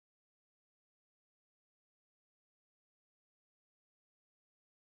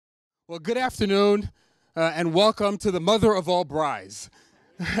Well, good afternoon, and welcome to the Mother of All Braais,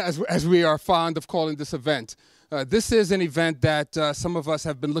 as we are fond of calling this event. This is an event that some of us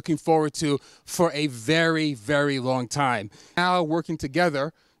have been looking forward to for a very, very long time. Now, working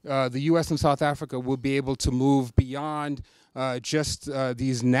together, the U.S. and South Africa will be able to move beyond just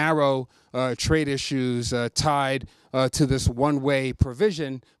these narrow trade issues tied to this one-way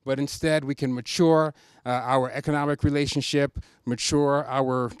provision, but instead we can mature our economic relationship, mature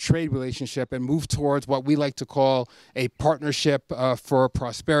our trade relationship, and move towards what we like to call a partnership for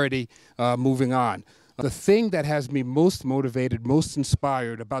prosperity moving on. The thing that has me most motivated, most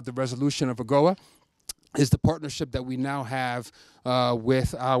inspired about the resolution of AGOA is the partnership that we now have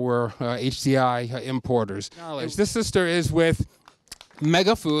with our HDI importers. This sister is with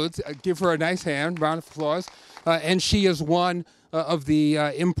Mega Foods. Give her a nice hand, round of applause. And she is one of the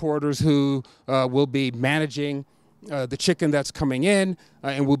importers who will be managing the chicken that's coming in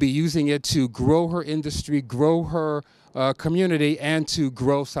and will be using it to grow her industry, grow her community, and to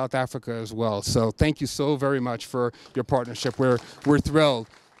grow South Africa as well. So thank you so very much for your partnership. We're thrilled.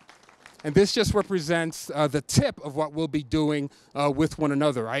 And this just represents the tip of what we'll be doing with one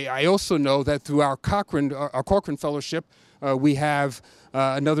another. I also know that through our Cochrane Fellowship, we have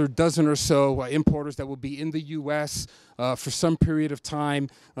another dozen or so importers that will be in the U.S. For some period of time,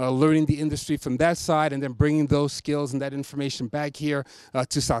 learning the industry from that side, and then bringing those skills and that information back here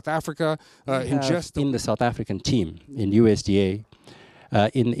to South Africa. In the South African team, in USDA,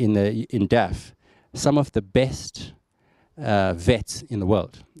 in DAF, some of the best vets in the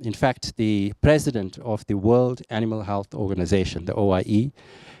world. In fact, the president of the World Animal Health Organization, the OIE,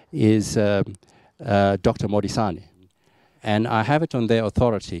 is Dr. Modisane. And I have it on their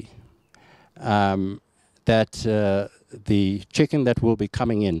authority that the chicken that will be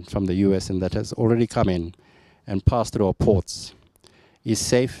coming in from the US and that has already come in and passed through our ports is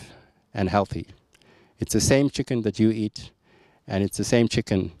safe and healthy. It's the same chicken that you eat, and it's the same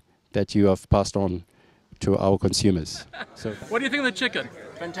chicken that you have passed on to our consumers. So, what do you think of the chicken?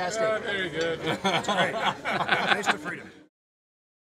 Fantastic. Very good. That's great. Taste of freedom.